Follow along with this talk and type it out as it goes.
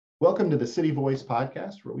Welcome to the CityVoice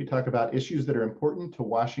podcast, where we talk about issues that are important to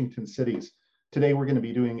Washington cities. Today, we're going to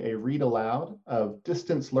be doing a read aloud of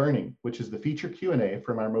distance learning, which is the feature Q&A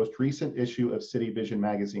from our most recent issue of City Vision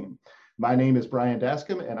magazine. My name is Brian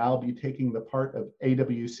Dascom, and I'll be taking the part of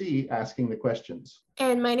AWC asking the questions.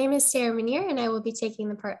 And my name is Sarah Manier, and I will be taking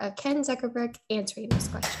the part of Ken Zuckerberg answering those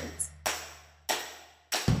questions.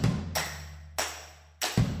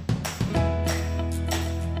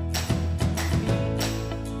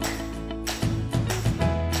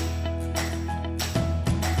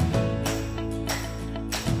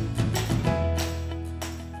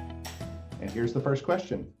 Here's the first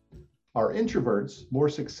question. Are introverts more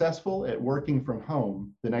successful at working from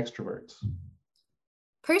home than extroverts?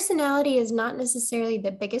 Personality is not necessarily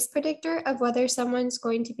the biggest predictor of whether someone's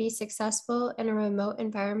going to be successful in a remote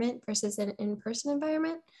environment versus an in-person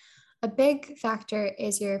environment. A big factor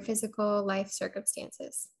is your physical life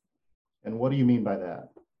circumstances. And what do you mean by that?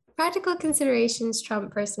 Practical considerations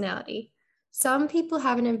trump personality. Some people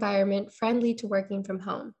have an environment friendly to working from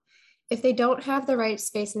home. If they don't have the right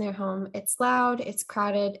space in their home, it's loud, it's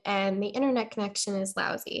crowded, and the internet connection is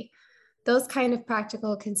lousy. Those kind of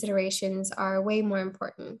practical considerations are way more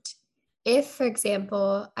important. If, for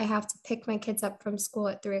example, I have to pick my kids up from school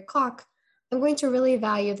at 3 o'clock, I'm going to really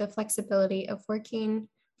value the flexibility of working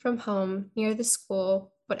from home near the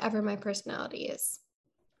school, whatever my personality is.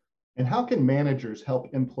 And how can managers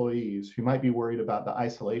help employees who might be worried about the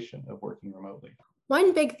isolation of working remotely?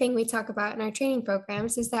 One big thing we talk about in our training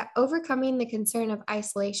programs is that overcoming the concern of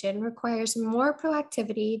isolation requires more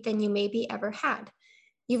proactivity than you maybe ever had.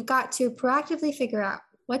 You've got to proactively figure out,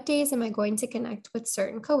 what days am I going to connect with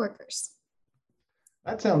certain coworkers?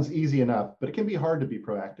 That sounds easy enough, but it can be hard to be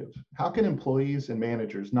proactive. How can employees and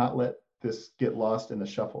managers not let this get lost in the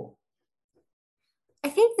shuffle? I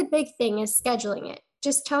think the big thing is scheduling it.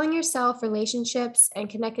 Just telling yourself relationships and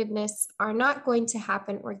connectedness are not going to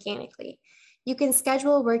happen organically. You can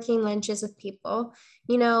schedule working lunches with people.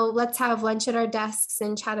 Let's have lunch at our desks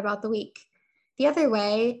and chat about the week. The other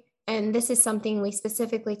way, and this is something we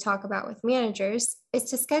specifically talk about with managers, is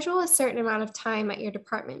to schedule a certain amount of time at your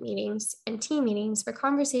department meetings and team meetings for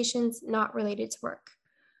conversations not related to work.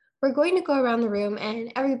 We're going to go around the room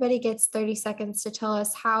and everybody gets 30 seconds to tell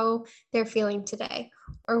us how they're feeling today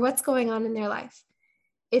or what's going on in their life.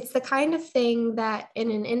 It's the kind of thing that in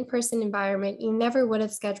an in-person environment, you never would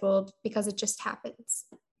have scheduled because it just happens.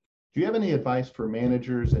 Do you have any advice for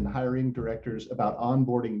managers and hiring directors about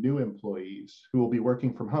onboarding new employees who will be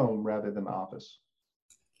working from home rather than the office?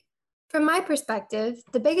 From my perspective,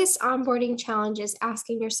 the biggest onboarding challenge is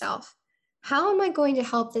asking yourself, how am I going to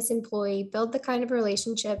help this employee build the kind of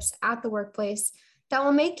relationships at the workplace that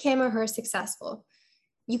will make him or her successful?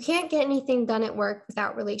 You can't get anything done at work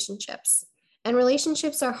without relationships. And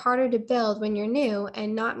relationships are harder to build when you're new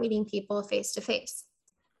and not meeting people face to face.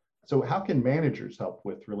 So how can managers help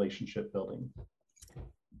with relationship building?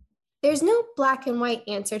 There's no black and white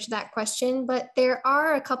answer to that question, but there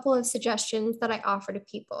are a couple of suggestions that I offer to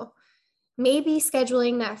people. Maybe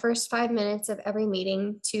scheduling that first 5 minutes of every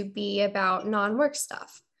meeting to be about non-work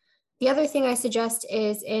stuff. The other thing I suggest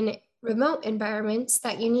is in remote environments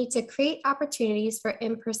that you need to create opportunities for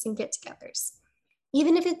in-person get-togethers.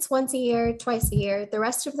 Even if it's once a year, twice a year, the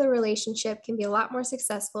rest of the relationship can be a lot more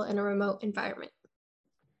successful in a remote environment.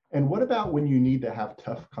 And what about when you need to have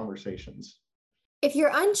tough conversations? If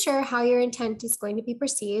you're unsure how your intent is going to be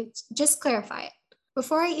perceived, just clarify it.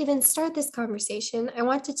 Before I even start this conversation, I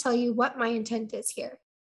want to tell you what my intent is here.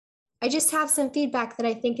 I just have some feedback that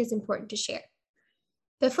I think is important to share.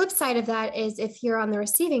 The flip side of that is, if you're on the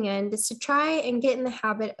receiving end, is to try and get in the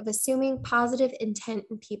habit of assuming positive intent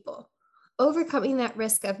in people, overcoming that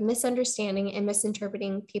risk of misunderstanding and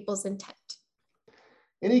misinterpreting people's intent.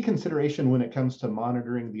 Any consideration when it comes to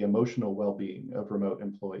monitoring the emotional well-being of remote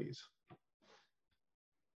employees?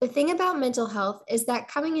 The thing about mental health is that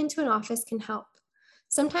coming into an office can help.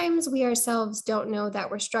 Sometimes we ourselves don't know that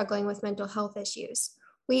we're struggling with mental health issues.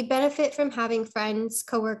 We benefit from having friends,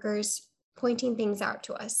 coworkers pointing things out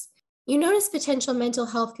to us. You notice potential mental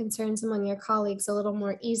health concerns among your colleagues a little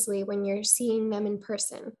more easily when you're seeing them in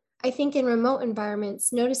person. I think in remote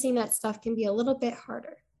environments, noticing that stuff can be a little bit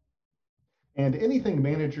harder. And anything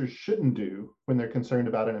managers shouldn't do when they're concerned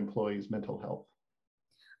about an employee's mental health?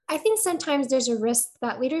 I think sometimes there's a risk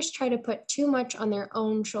that leaders try to put too much on their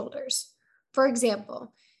own shoulders. For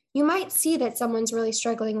example, you might see that someone's really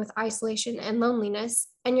struggling with isolation and loneliness,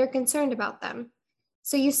 and you're concerned about them.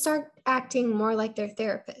 So you start acting more like their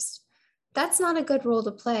therapist. That's not a good role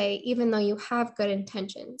to play, even though you have good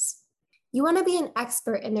intentions. You want to be an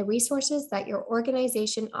expert in the resources that your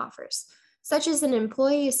organization offers. such as an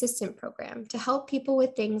employee assistant program to help people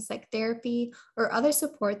with things like therapy or other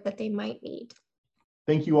support that they might need.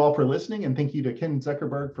 Thank you all for listening, and thank you to Ken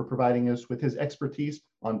Zuckerberg for providing us with his expertise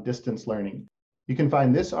on distance learning. You can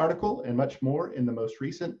find this article and much more in the most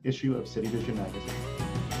recent issue of City Vision magazine.